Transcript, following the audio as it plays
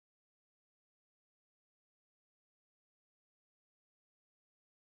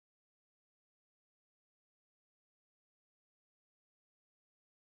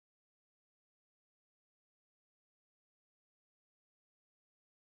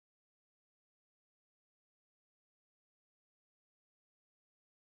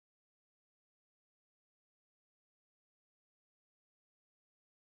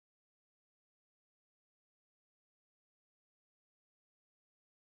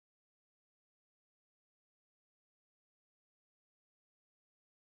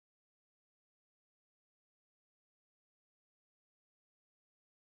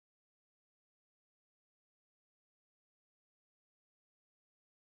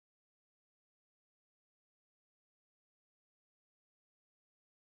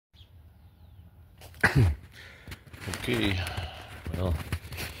Okay, well,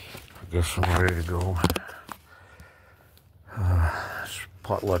 I guess I'm ready to go. It's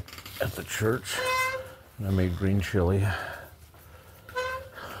potluck at the church. I made green chili.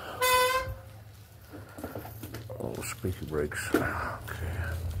 Oh, squeaky brakes. Okay.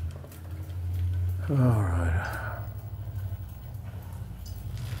 All right.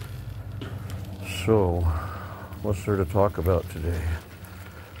 So, what's there to talk about today?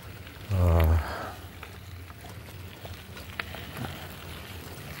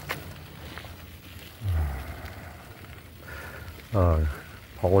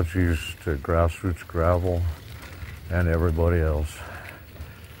 Apologies to Grassroots Gravel and everybody else.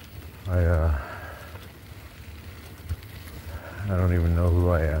 I don't even know who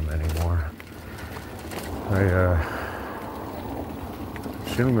I am anymore. I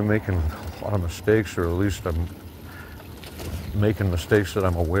seem to be making a lot of mistakes, or at least I'm making mistakes that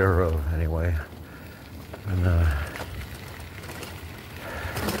I'm aware of anyway. And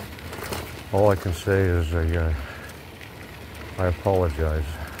all I can say is I apologize.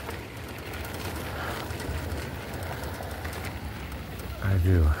 I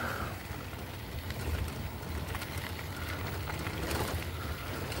do.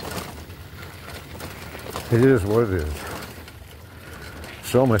 It is what it is.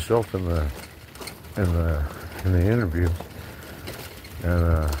 Saw myself in the interview,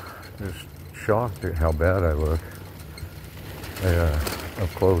 and just shocked at how bad I look. Up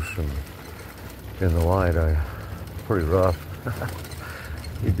close and in the light, pretty rough.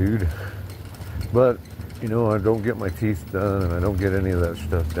 Hey, dude. But you know, I don't get my teeth done, and I don't get any of that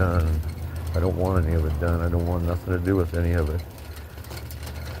stuff done. I don't want any of it done. I don't want nothing to do with any of it.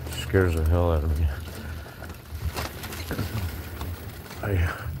 It scares the hell out of me.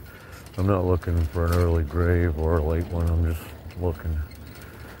 I'm not looking for an early grave or a late one. I'm just looking.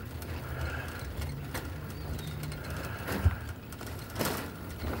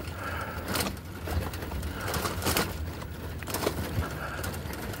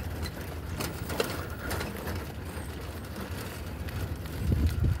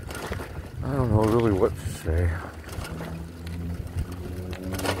 I don't know really what to say.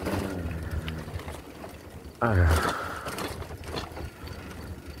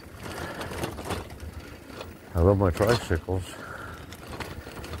 I love my tricycles.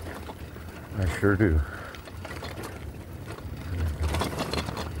 I sure do.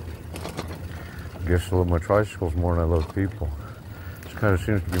 I guess I love my tricycles more than I love people. This kind of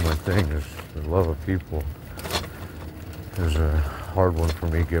seems to be my thing, is the love of people. Is a hard one for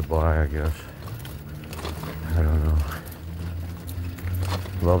me to get by, I guess. I don't know.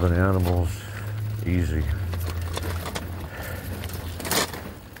 Loving animals, easy.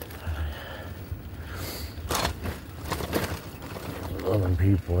 Loving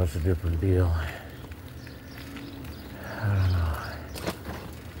people, that's a different deal. I don't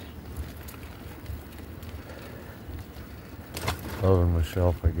know. Loving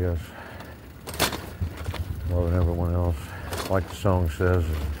myself, I guess. Loving everyone else. Like the song says,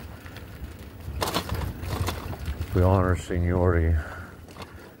 if we honor seniority,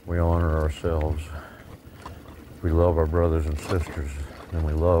 we honor ourselves. If we love our brothers and sisters, then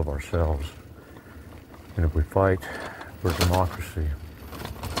we love ourselves. And if we fight for democracy,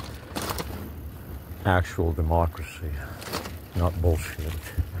 actual democracy, not bullshit,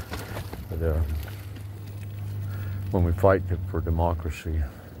 but when we fight for democracy,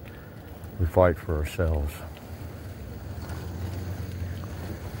 we fight for ourselves.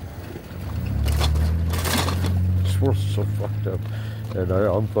 This world's so fucked up, and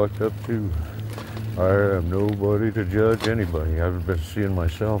I'm fucked up too. I am nobody to judge anybody. I've been seeing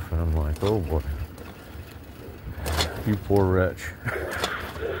myself, and I'm like, oh boy, you poor wretch.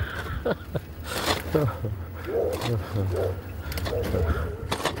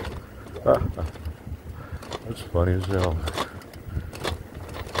 That's funny as hell.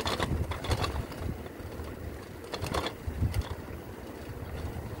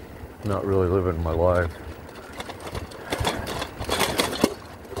 Not really living my life.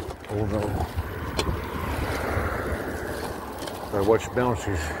 Oh no. I watch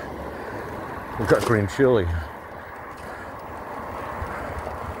bouncies. We got green chili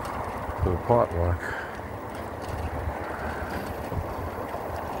for the potluck.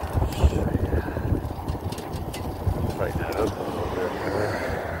 Tighten that up a little bit there.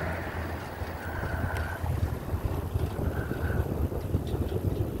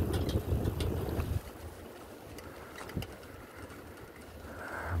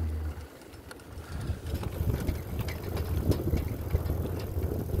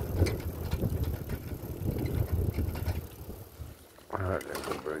 Alright, that's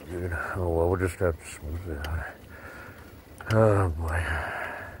not very good. Oh well, we'll just have to smooth it out. Oh boy.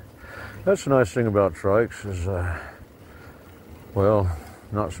 That's the nice thing about trikes is, well,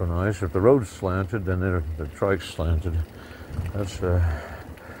 not so nice. If the road's slanted, then the trike's slanted. That's,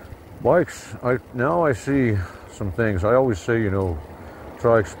 bikes, now I see some things. I always say, you know,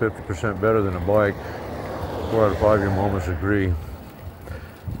 trike's 50% better than a bike. 4 out of 5 of your moments agree.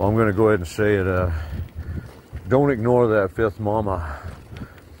 Well, I'm going to go ahead and say it. Don't ignore that fifth mama.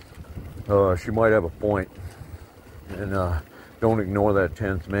 She might have a point. And don't ignore that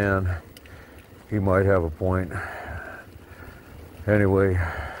 10th man. He might have a point. Anyway,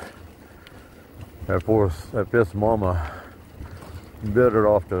 that fifth mama, you're better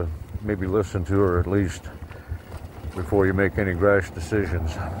off to maybe listen to her at least before you make any rash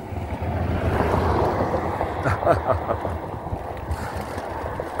decisions.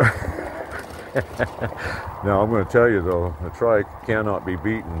 Now, I'm going to tell you though, a trike cannot be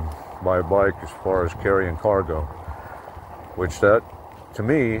beaten by a bike as far as carrying cargo, which that, to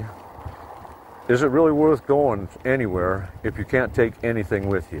me, is it really worth going anywhere if you can't take anything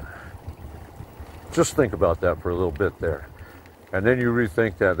with you? Just think about that for a little bit there. And then you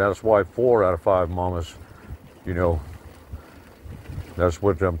rethink that. That's why 4 out of 5 mamas, you know, that's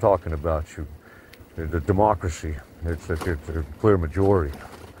what I'm talking about. The democracy, it's a clear majority.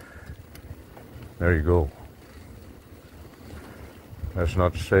 There you go. That's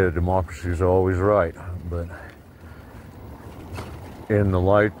not to say that democracy is always right, but in the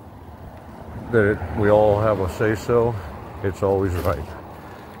light that we all have a say-so, it's always right.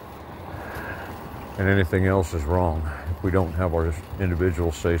 And anything else is wrong if we don't have our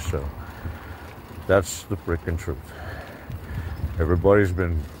individual say-so. That's the frickin' truth. Everybody's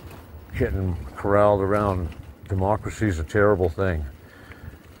been getting corralled around democracy is a terrible thing.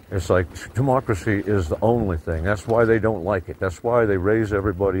 It's like democracy is the only thing. That's why they don't like it. That's why they raise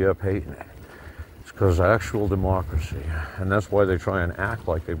everybody up hating it. It's because actual democracy. And that's why they try and act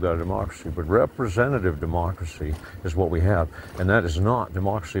like they've got a democracy. But representative democracy is what we have. And that is not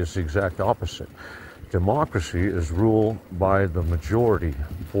democracy. It's the exact opposite. Democracy is ruled by the majority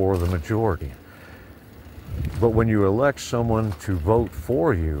for the majority. But when you elect someone to vote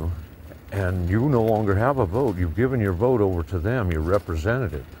for you, and you no longer have a vote, you've given your vote over to them, your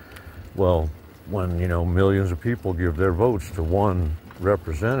representative. Well, when, you know, millions of people give their votes to one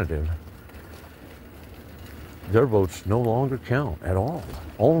representative, their votes no longer count at all.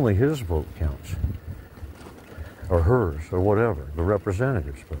 Only his vote counts. Or hers, or whatever, the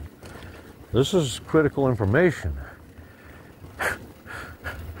representative's vote. This is critical information.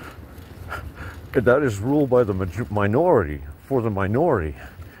 That is ruled by the minority, for the minority.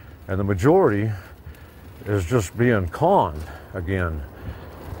 And the majority is just being conned again.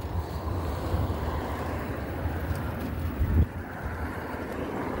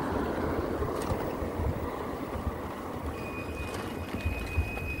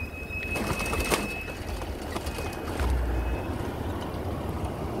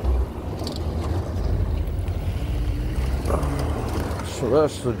 So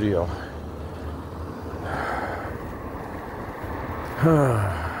that's the deal. Oh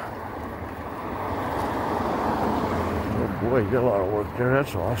boy, you got a lot of work there.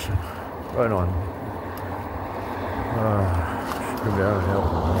 That's awesome. Right on. Should come down and help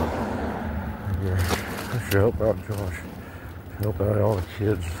him out. Yeah, I should help out Josh. Help out all the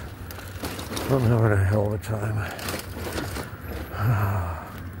kids. I'm having a hell of a time.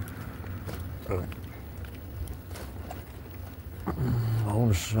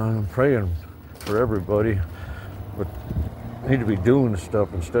 I'm praying for everybody, but I need to be doing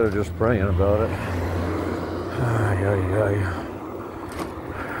stuff instead of just praying about it.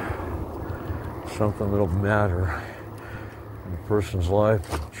 Something that'll matter in a person's life,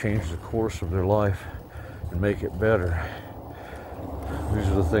 change the course of their life, and make it better. These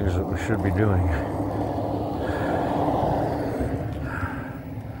are the things that we should be doing.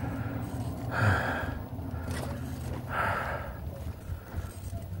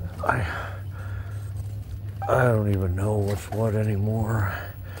 I don't even know what's what anymore.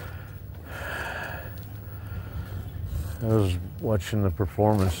 I was watching the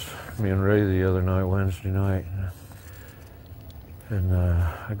performance, me and Ray, the other night, Wednesday night, and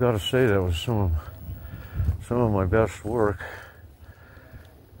I gotta say that was some of my best work.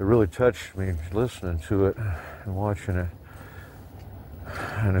 It really touched me listening to it and watching it,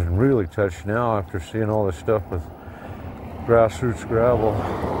 and it's really touched now after seeing all this stuff with grassroots gravel.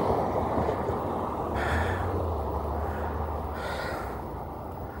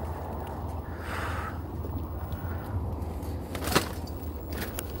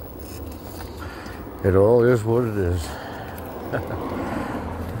 It all is what it is.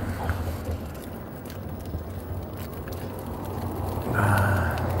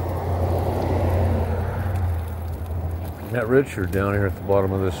 met Richard down here at the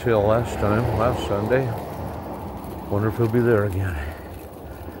bottom of this hill last Sunday. Wonder if he'll be there again.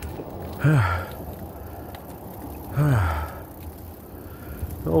 I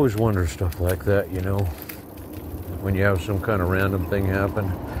always wonder stuff like that, you know. When you have some kind of random thing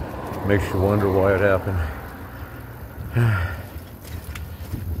happen, makes you wonder why it happened.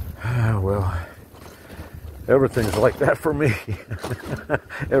 Well, everything's like that for me.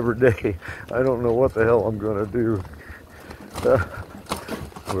 Every day. I don't know what the hell I'm going to do.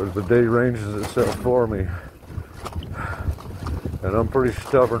 But the day arranges itself for me. And I'm pretty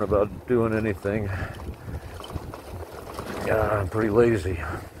stubborn about doing anything. Yeah, I'm pretty lazy.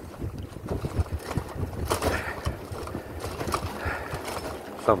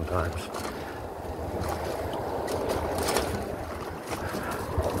 Sometimes.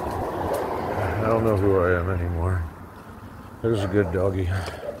 I don't know who I am anymore. There's a good doggy.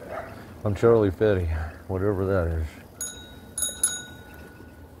 I'm Charlie Fetty, whatever that is.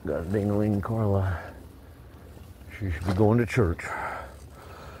 Got a ding-a-ling Carla. She should be going to church.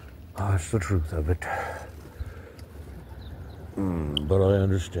 That's the truth of it. But I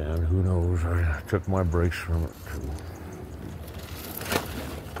understand. Who knows? I took my breaks from it too.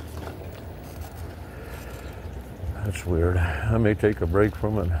 That's weird. I may take a break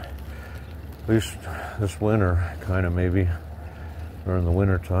from it. At least this winter, kind of maybe. During the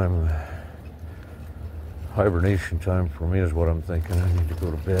winter time, hibernation time for me is what I'm thinking. I need to go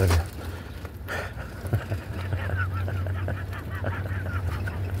to bed.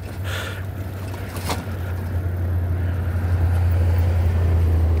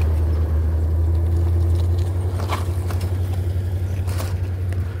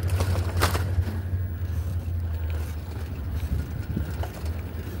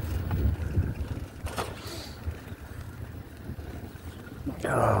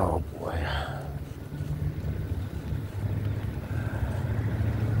 Oh boy.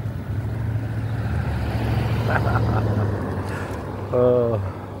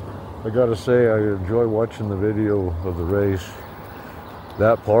 I gotta say, I enjoy watching the video of the race.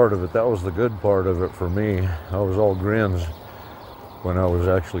 That part of it, that was the good part of it for me. I was all grins when I was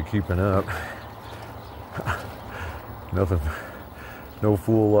actually keeping up. Nothing, no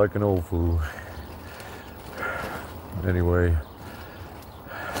fool like an old fool. Anyway.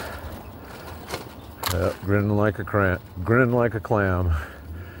 Grinning like a clam.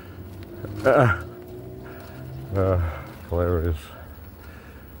 Hilarious.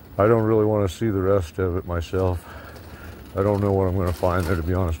 I don't really want to see the rest of it myself. I don't know what I'm going to find there, to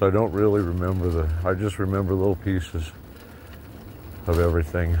be honest. I don't really remember I just remember little pieces of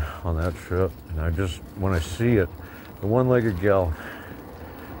everything on that trip. And when I see it, the one-legged gal,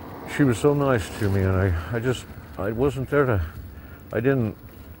 she was so nice to me, and I wasn't there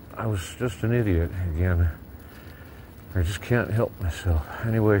I was just an idiot again. I just can't help myself.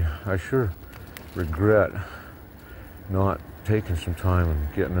 Anyway, I sure regret not taking some time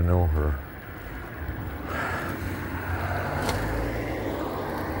and getting to know her.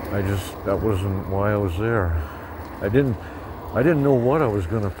 That wasn't why I was there. I didn't know what I was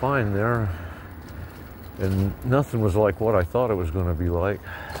going to find there. And nothing was like what I thought it was going to be like.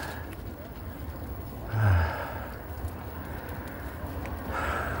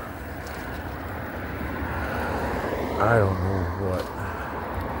 I don't know what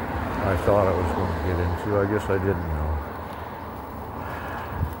I thought I was going to get into. I guess I didn't know.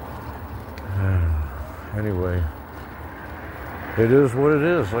 Anyway, it is what it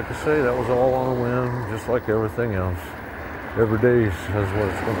is. Like I say, that was all on a whim, just like everything else. Every day says what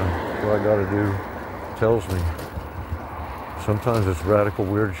I got to do. Tells me. Sometimes it's radical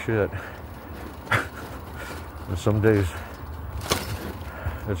weird shit. And some days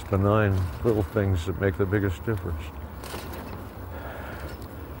it's benign little things that make the biggest difference.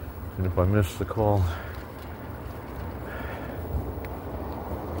 And if I miss the call,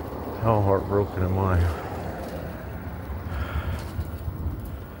 how heartbroken am I?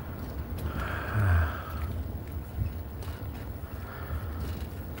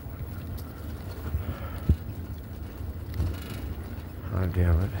 Oh,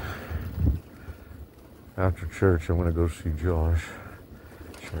 damn it. After church, I'm going to go see Josh.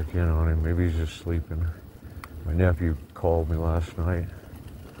 Check in on him. Maybe he's just sleeping. My nephew called me last night.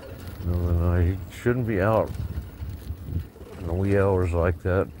 Middle of the night. He shouldn't be out in the wee hours like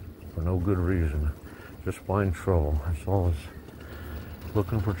that for no good reason. Just find trouble. That's all. It's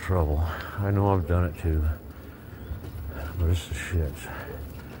looking for trouble. I know I've done it too. But it's the shit.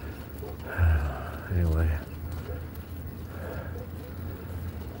 Anyway.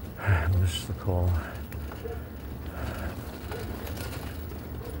 I missed the call.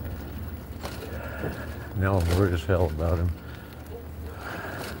 Now I'm worried as hell about him.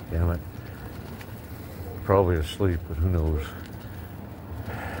 Damn it. Probably asleep, but who knows.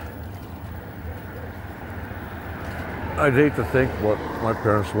 I'd hate to think what my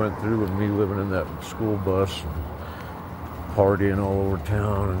parents went through with me living in that school bus and partying all over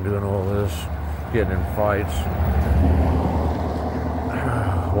town and doing all this, getting in fights,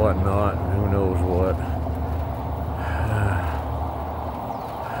 whatnot, and who knows what.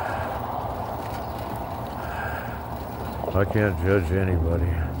 I can't judge anybody.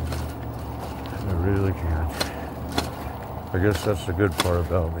 I really can't. I guess that's the good part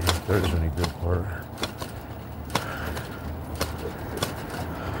about me, if there's any good part.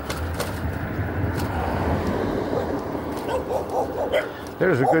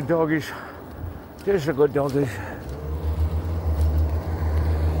 There's a good doggies. There's a good doggies.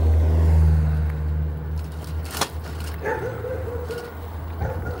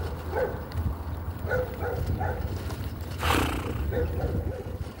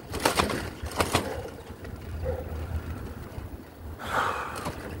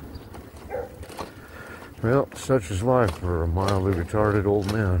 Well, such is life for a mildly retarded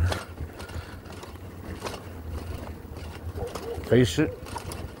old man. Face it,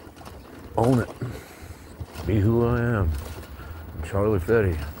 own it, be who I am. I'm Charlie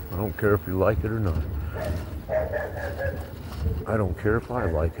Fetty. I don't care if you like it or not. I don't care if I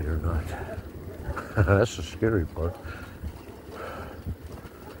like it or not. That's the scary part.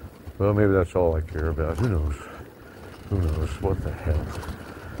 Well, maybe that's all I care about. Who knows? Who knows? What the hell?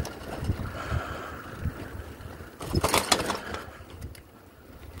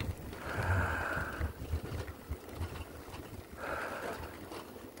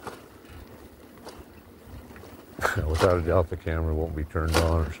 Without a doubt, the camera won't be turned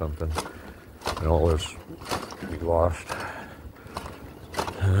on or something, and all this will be lost,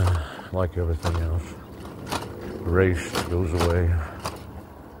 like everything else. Erased, goes away.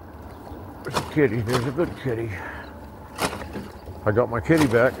 There's a kitty. There's a good kitty. I got my kitty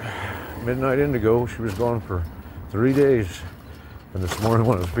back. Midnight Indigo. She was gone for 3 days, and this morning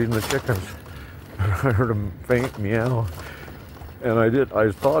when I was feeding the chickens, I heard a faint meow. And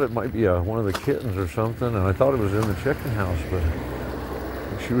I thought it might be one of the kittens or something, and I thought it was in the chicken house, but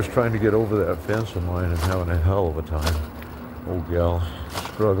she was trying to get over that fence of mine and having a hell of a time. Old gal,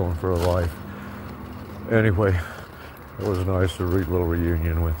 struggling for her life. Anyway, it was nice to little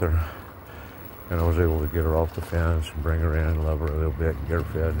reunion with her, and I was able to get her off the fence and bring her in, love her a little bit, get her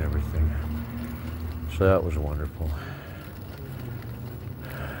fed and everything. So that was wonderful.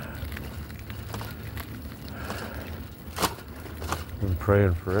 Been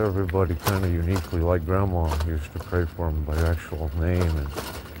praying for everybody kind of uniquely, like Grandma used to pray for them by actual name and,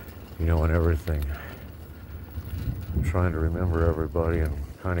 you know, and everything. I'm trying to remember everybody and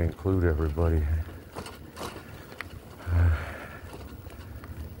kind of include everybody.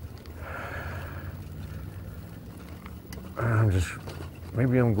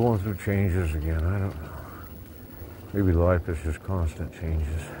 Maybe I'm going through changes again, I don't know. Maybe life is just constant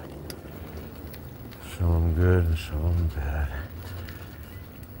changes. Some good and some bad.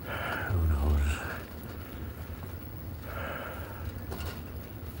 Who knows?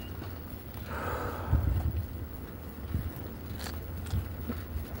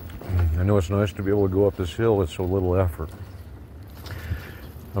 I know it's nice to be able to go up this hill with so little effort.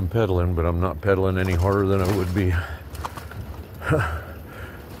 I'm pedaling, but I'm not pedaling any harder than I would be.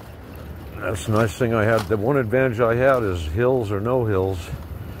 That's the nice thing I had. The one advantage I had is hills or no hills.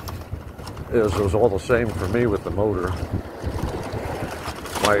 It was all the same for me with the motor.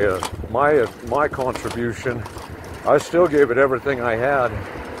 My contribution, I still gave it everything I had,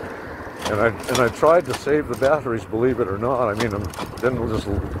 and I tried to save the batteries, believe it or not. I mean, I didn't just,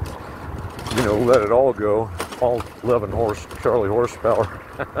 you know, let it all go, all 11 Charlie horsepower.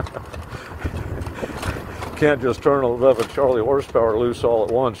 Can't just turn 11 Charlie horsepower loose all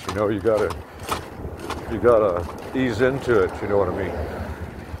at once. You know, you gotta ease into it. You know what I mean?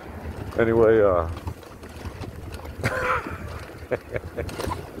 Anyway,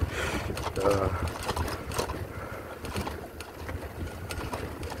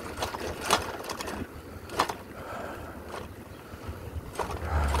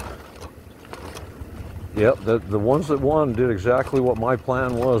 yep, the ones that won did exactly what my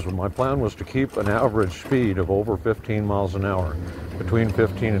plan was. My plan was to keep an average speed of over 15 miles an hour, between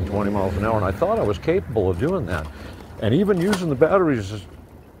 15 and 20 miles an hour, and I thought I was capable of doing that. And even using the batteries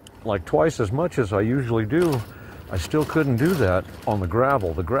like twice as much as I usually do, I still couldn't do that on the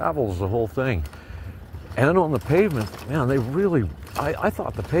gravel. The gravel's the whole thing. And on the pavement, man, they really, I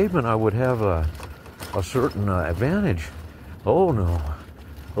thought the pavement I would have a certain advantage. Oh no,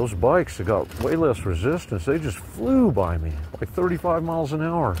 those bikes that got way less resistance, they just flew by me, like 35 miles an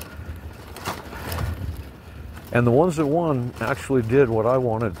hour. And the ones that won actually did what I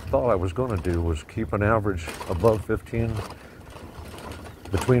thought I was going to do, was keep an average above 15,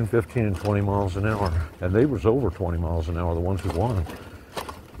 between 15 and 20 miles an hour. And they was over 20 miles an hour, the ones who won.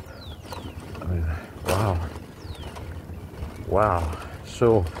 I mean, wow. Wow.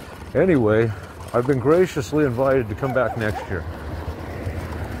 So anyway, I've been graciously invited to come back next year.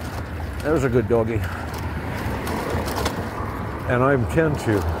 There's a good doggy. And I intend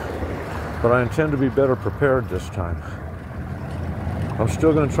to, but I intend to be better prepared this time. I'm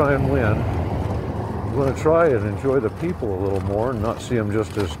still going to try and win. I'm going to try and enjoy the people a little more and not see them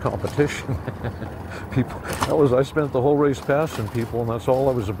just as competition. I spent the whole race passing people, and that's all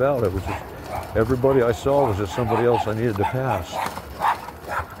I was about. It was just, everybody I saw was just somebody else I needed to pass.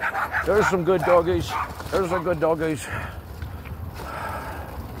 There's some good doggies. There's some good doggies.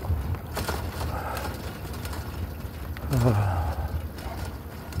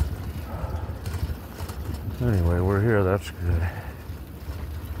 Anyway, we're here. That's good.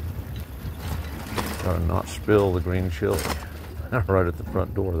 Gotta not spill the green chili right at the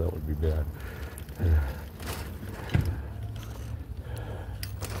front door. That would be bad.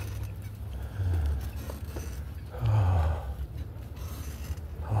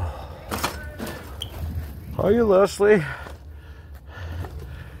 Are you Leslie?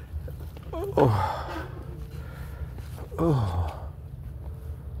 Oh. Oh.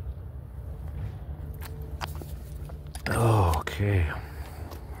 Okay.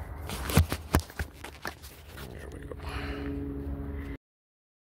 There we go.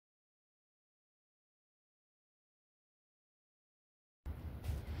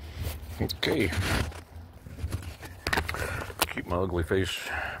 Okay. Keep my ugly face,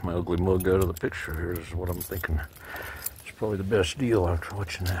 my ugly mug out of the picture here is what I'm thinking. It's probably the best deal after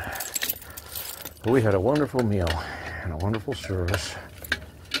watching that. But we had a wonderful meal and a wonderful service.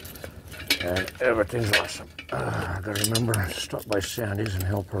 And everything's awesome. I gotta remember to stop by Sandy's and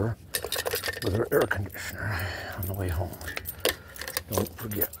help her with her air conditioner on the way home. Don't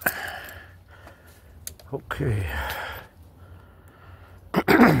forget. Okay.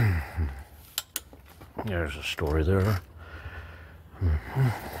 There's a story there. Mm-hmm.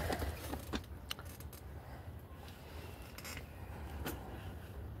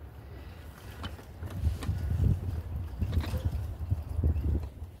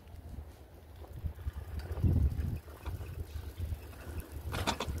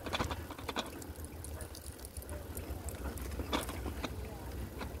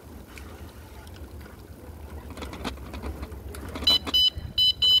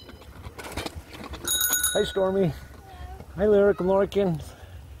 Hi, Stormy. Hi, Lyric and Lorcan.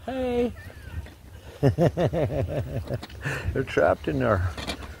 Hey. They're trapped in there.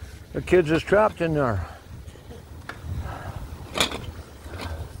 The kids is trapped in there.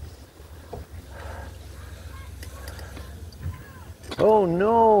 Oh,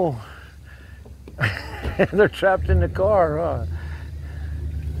 no. They're trapped in the car, huh?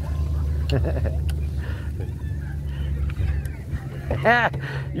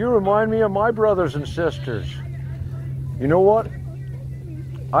 You remind me of my brothers and sisters. You know what?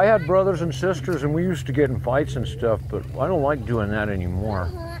 I had brothers and sisters and we used to get in fights and stuff, but I don't like doing that anymore.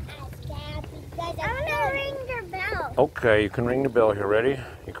 I'm gonna ring the bell. Okay, you can ring the bell here. Ready?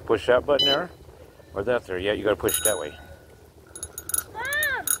 You can push that button there. Or that there. Yeah, you gotta push it that way.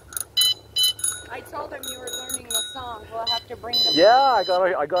 Mom! I told him you were learning the song. We'll have to bring them. Yeah, I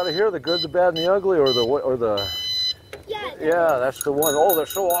gotta hear the good, the bad, and the ugly, or the. Yeah, that's the one. Oh, they're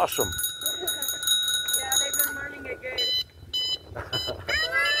so awesome. Yeah, they've been learning it good.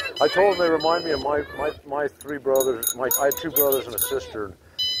 I told them they remind me of my three brothers. I had two brothers and a sister.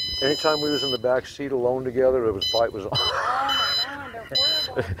 Anytime we was in the back seat alone together, it was fight was on. Oh my God, they're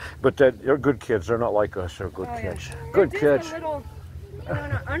horrible. But they're good kids. They're not like us. They're good kids. Yeah. Good They're kids. just a little,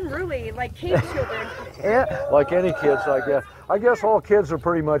 unruly, like cave children. Yeah, like any kids, I guess. I guess all kids are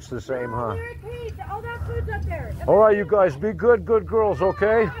pretty much the same, huh? All that food's up there. All right, you guys, be good girls,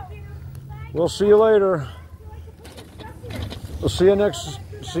 okay? We'll see you later. We'll see you next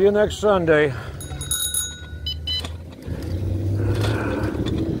Sunday.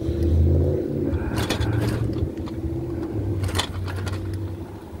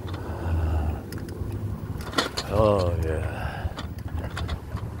 Oh yeah.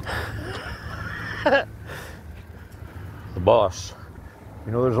 The boss.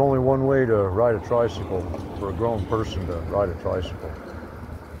 You know, there's only one way to ride a tricycle for a grown person to ride a tricycle.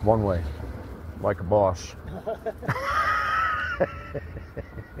 One way, like a boss.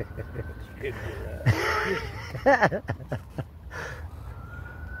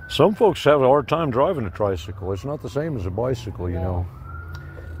 Some folks have a hard time driving a tricycle. It's not the same as a bicycle, you know.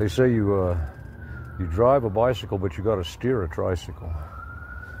 They say you drive a bicycle, but you got to steer a tricycle.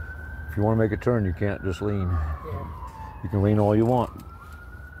 If you want to make a turn, you can't just lean. Yeah. You can lean all you want.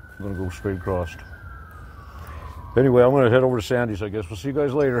 I'm going to go straight across. Anyway, I'm going to head over to Sandy's, I guess. We'll see you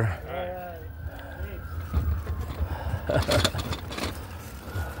guys later.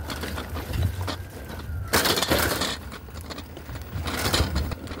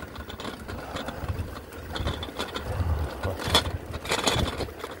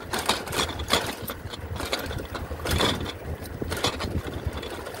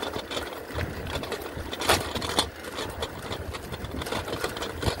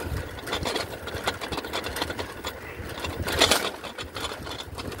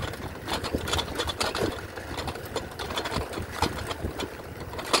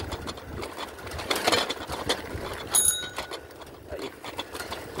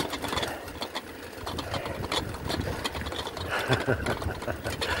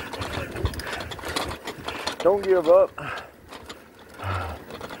 Don't give up.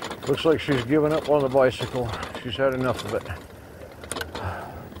 Looks like she's given up on the bicycle. She's had enough of it.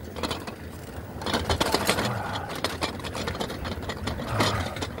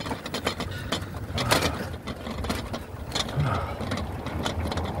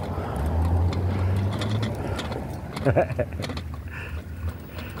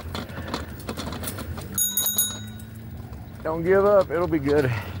 Don't give up, it'll be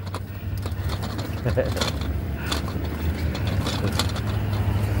good.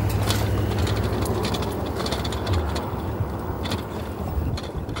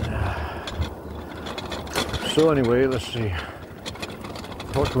 So anyway, let's see.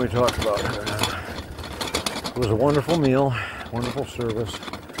 What can we talk about here now? It was a wonderful meal, wonderful service.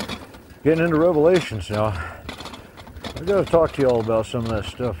 Getting into Revelations now. I got to talk to you all about some of that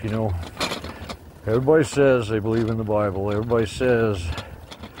stuff, you know. Everybody says they believe in the Bible. Everybody says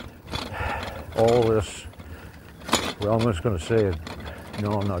all this. Well, I'm just going to say it.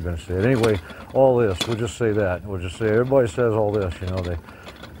 No, I'm not going to say it. Anyway, all this. We'll just say that. We'll just say everybody says all this, you know.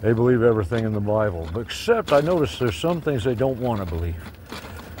 They believe everything in the Bible. But except I notice there's some things they don't want to believe.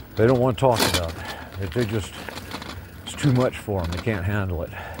 They don't want to talk about it. It's too much for them. They can't handle it.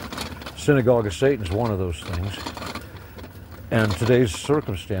 Synagogue of Satan is one of those things. And today's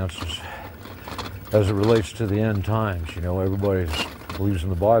circumstances, as it relates to the end times, you know, everybody believes in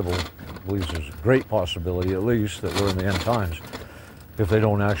the Bible, believes there's a great possibility, at least, that we're in the end times, if they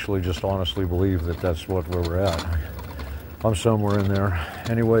don't actually just honestly believe that that's where we're at. I'm somewhere in there.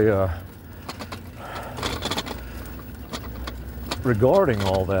 Anyway, regarding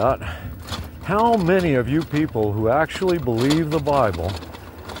all that, how many of you people who actually believe the Bible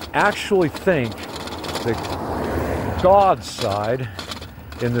actually think that God's side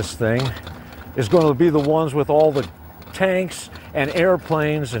in this thing is going to be the ones with all the tanks and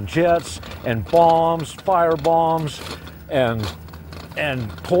airplanes and jets and bombs, fire bombs and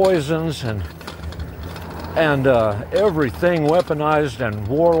poisons and everything weaponized and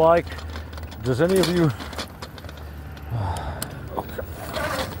warlike? Does any of you...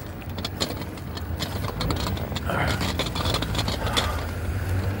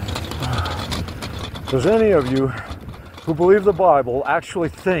 Does any of you who believe the Bible actually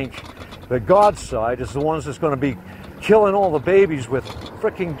think that God's side is the ones that's going to be killing all the babies with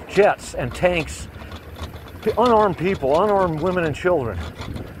freaking jets and tanks, unarmed people, unarmed women and children?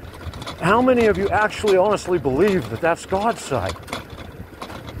 How many of you actually honestly believe that that's God's side?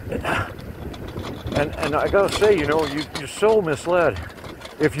 And I gotta say, you know, you're so misled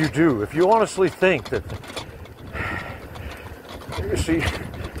if you do. If you honestly think that, you see,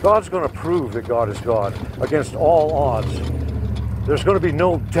 God's going to prove that God is God against all odds. There's going to be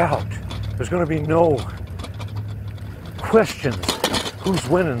no doubt. There's going to be no questions who's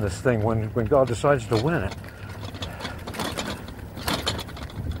winning this thing when God decides to win it.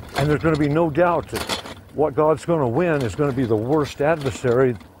 And there's going to be no doubt that what God's going to win is going to be the worst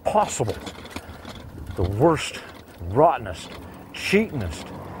adversary possible. The worst, rottenest, cheatingest.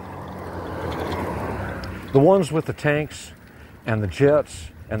 The ones with the tanks and the jets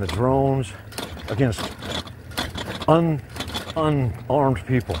and the drones against unarmed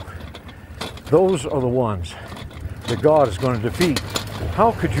people. Those are the ones that God is going to defeat.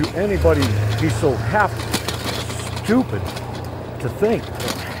 How could anybody be so stupid to think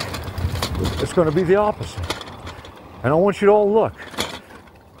it's going to be the opposite? And I want you to all look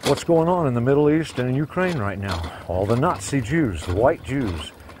what's going on in the Middle East and in Ukraine right now. All the Nazi Jews, the white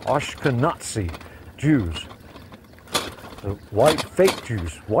Jews, Ashkenazi Jews, the white fake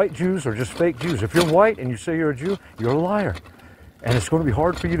Jews. White Jews are just fake Jews. If you're white and you say you're a Jew, you're a liar. And it's going to be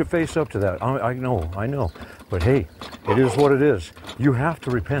hard for you to face up to that. I know. But hey, it is what it is. You have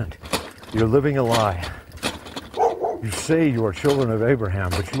to repent. You're living a lie. You say you are children of Abraham,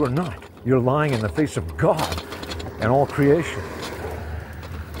 but you are not. You're lying in the face of God and all creation.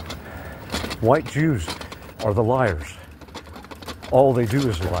 White Jews are the liars. All they do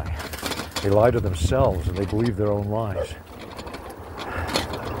is lie. They lie to themselves and they believe their own lies.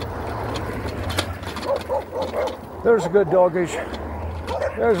 There's a good doggies.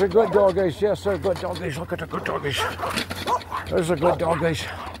 There's a good doggies. Yes, they're good doggies. Look at the good doggies. There's a good doggies.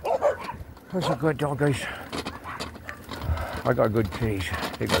 There's a good doggies. I got good keys.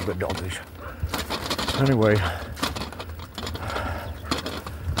 They got good doggies. Anyway,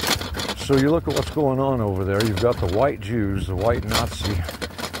 so you look at what's going on over there. You've got the white Jews, the white Nazi,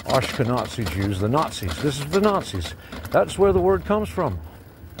 Ashkenazi Jews, the Nazis. This is the Nazis. That's where the word comes from.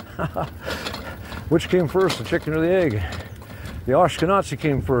 Which came first, the chicken or the egg? The Ashkenazi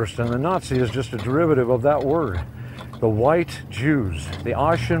came first, and the Nazi is just a derivative of that word. The white Jews, the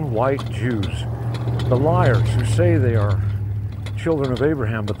Ashen white Jews, the liars who say they are children of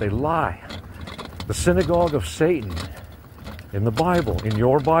Abraham, but they lie. The synagogue of Satan in the Bible, in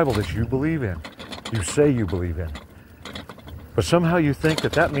your Bible that you believe in, you say you believe in. But somehow you think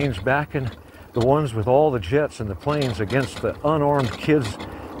that that means backing the ones with all the jets and the planes against the unarmed kids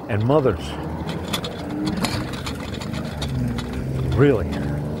and mothers. Really?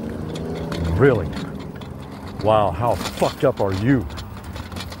 Really? Wow, how fucked up are you?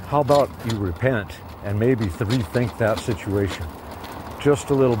 How about you repent and maybe rethink that situation just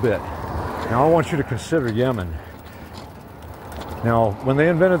a little bit? Now I want you to consider Yemen. Now, when they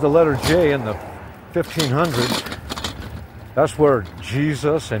invented the letter J in the 1500s, that's where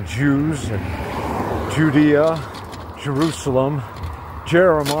Jesus and Jews and Judea, Jerusalem,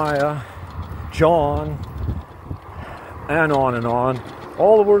 Jeremiah, John, and on,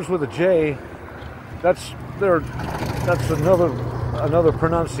 all the words with a J, that's another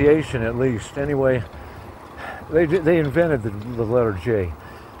pronunciation at least. Anyway, they invented the letter J.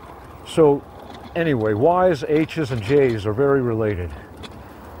 So anyway, Y's, H's, and J's are very related.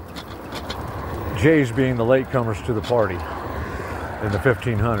 J's being the latecomers to the party in the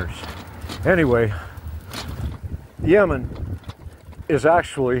 1500s. Anyway, Yemen is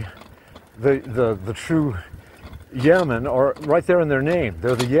actually the true Yemen, are right there in their name.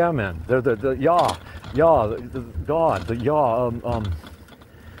 They're the Yemen. They're the Yah, the God, the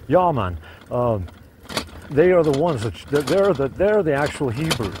Yahman. They are the ones that they're the actual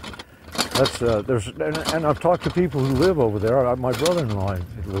Hebrew. That's and I've talked to people who live over there. My brother-in-law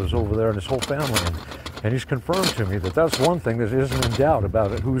lives over there, and his whole family, and he's confirmed to me that that's one thing that isn't in doubt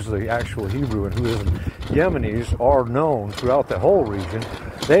about it. Who's the actual Hebrew and who isn't? Yemenis are known throughout the whole region.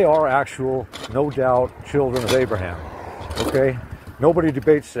 They are actual, no doubt, children of Abraham. Okay, nobody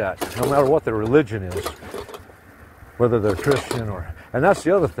debates that, no matter what their religion is, whether they're Christian or. And that's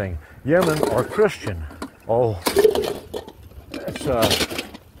the other thing. Yemen are Christian. Oh, it's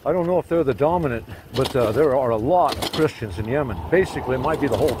I don't know if they're the dominant, but there are a lot of Christians in Yemen. Basically, it might be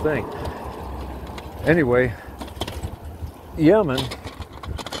the whole thing. Anyway, Yemen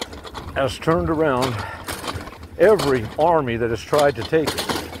has turned around every army that has tried to take it.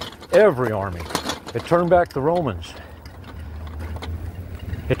 Every army. It turned back the Romans.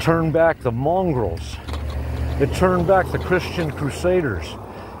 It turned back the mongrels. It turned back the Christian crusaders.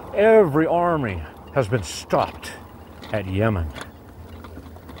 Every army has been stopped at Yemen.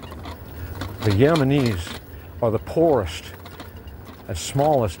 The Yemenis are the poorest and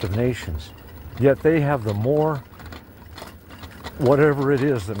smallest of nations, yet they have the more, whatever it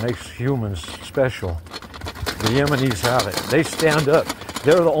is that makes humans special. The Yemenis have it. They stand up.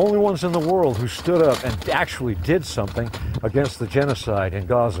 They're the only ones in the world who stood up and actually did something against the genocide in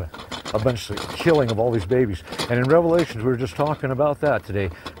Gaza, a bunch of killing of all these babies. And in Revelations, we were just talking about that today,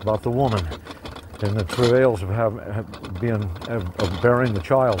 about the woman and the travails of bearing the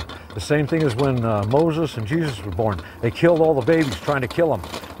child. The same thing as when Moses and Jesus were born. They killed all the babies trying to kill them.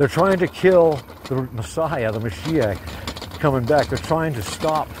 They're trying to kill the Messiah, the Mashiach, coming back. They're trying to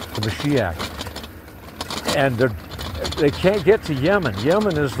stop the Mashiach. And they can't get to Yemen.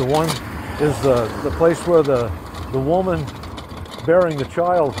 Yemen is the one, is the place where the woman bearing the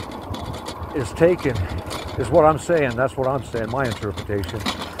child is taken, is what I'm saying. That's what I'm saying. My interpretation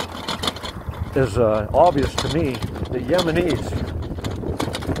is obvious to me. The Yemenis,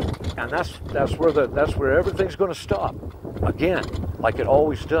 and that's where everything's going to stop again, like it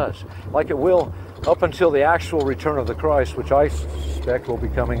always does, like it will up until the actual return of the Christ, which I suspect will be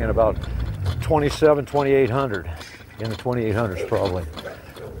coming in about 2800, in the 2800s probably.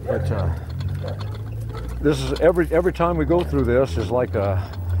 But this is every time we go through this is like a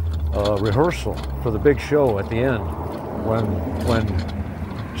rehearsal for the big show at the end, when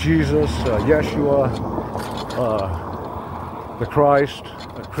Jesus, Yeshua, the Christ,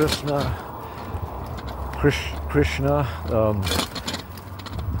 Krishna,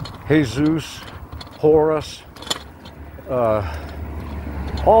 Jesus, Horus,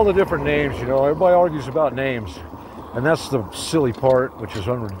 all the different names. You know, everybody argues about names, and that's the silly part, which is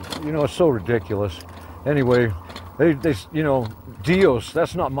it's so ridiculous. Anyway, they you know, Dios,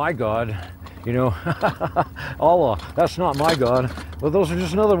 that's not my God. You know, Allah, that's not my God. Well, those are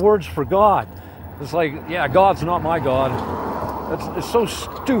just another words for God. It's like, yeah, God's not my God. It's so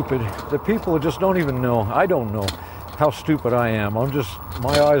stupid that people just don't even know. I don't know how stupid I am.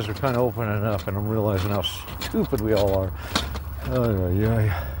 My eyes are kind of opening up, and I'm realizing how stupid we all are.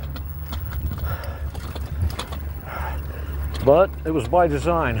 But it was by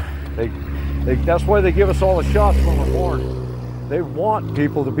design. That's why they give us all the shots when we're born. They want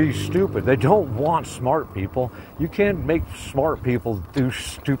people to be stupid. They don't want smart people. You can't make smart people do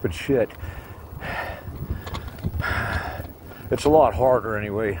stupid shit. It's a lot harder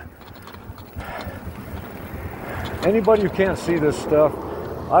anyway. Anybody who can't see this stuff,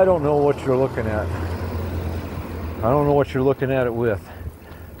 I don't know what you're looking at. I don't know what you're looking at it with.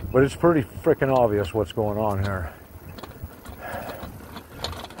 But it's pretty freaking obvious what's going on here.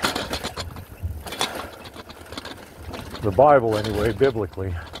 The Bible anyway,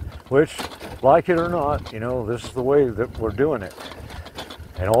 biblically, which, like it or not, you know, this is the way that we're doing it.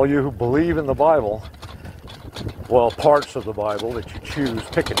 And all you who believe in the Bible, well, parts of the Bible that you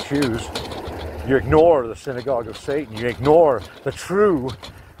pick and choose, you ignore the synagogue of Satan, you ignore the true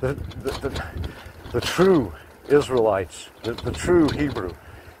true Israelites, the true Hebrew.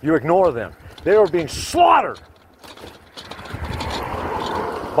 You ignore them. They are being slaughtered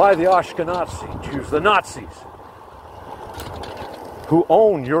by the Ashkenazi Jews, the Nazis, who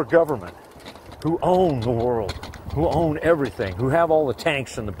own your government, who own the world, who own everything, who have all the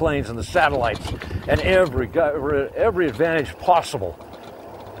tanks and the planes and the satellites and every advantage possible.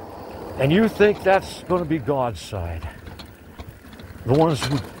 And you think that's going to be God's side. The ones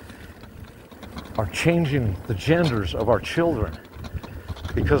who are changing the genders of our children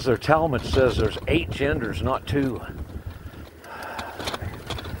because their Talmud says there's 8 genders, not 2.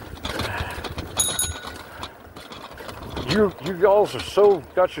 You guys are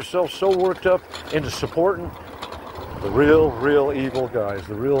got yourself so worked up into supporting the real evil guys,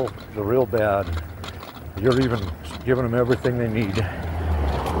 the real bad. You're even giving them everything they need.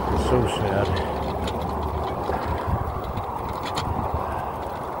 It's so sad.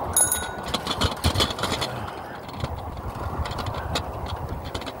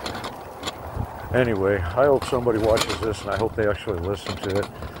 Anyway, I hope somebody watches this, and I hope they actually listen to it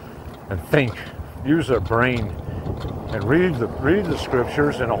and think, use their brain, and read the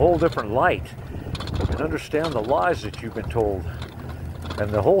scriptures in a whole different light, and understand the lies that you've been told. And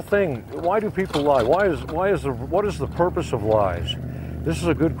the whole thing, why do people lie? What is the purpose of lies? This is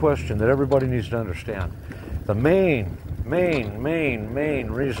a good question that everybody needs to understand. The main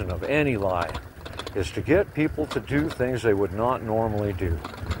reason of any lie is to get people to do things they would not normally do.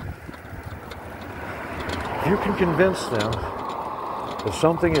 If you can convince them that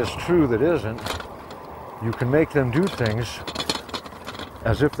something is true that isn't, you can make them do things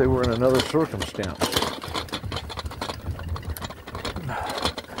as if they were in another circumstance.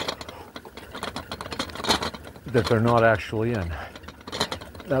 That they're not actually in.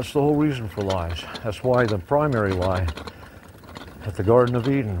 That's the whole reason for lies. That's why the primary lie at the Garden of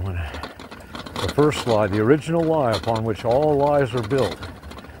Eden, when the first lie, the original lie upon which all lies are built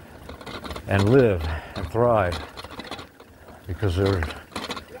and live and thrive, because they're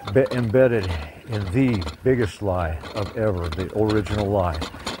embedded in the biggest lie of ever, the original lie,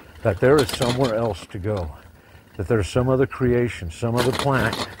 that there is somewhere else to go, that there's some other creation, some other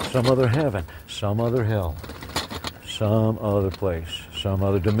planet, some other heaven, some other hell, some other place, some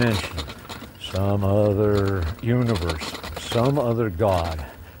other dimension, some other universe, some other God.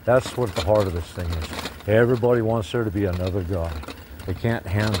 That's what the heart of this thing is. Everybody wants there to be another God. They can't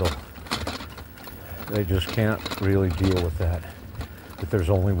handle, they just can't really deal with that. But there's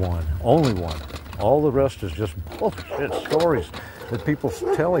only one. Only one. All the rest is just bullshit stories that people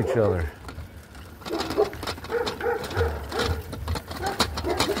tell each other.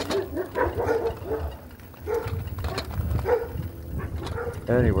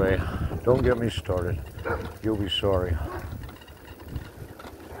 Anyway, don't get me started. You'll be sorry.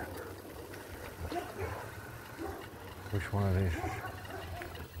 Which one of these?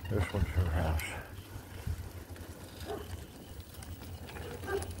 This one's her house.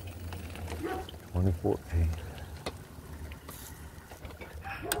 2014.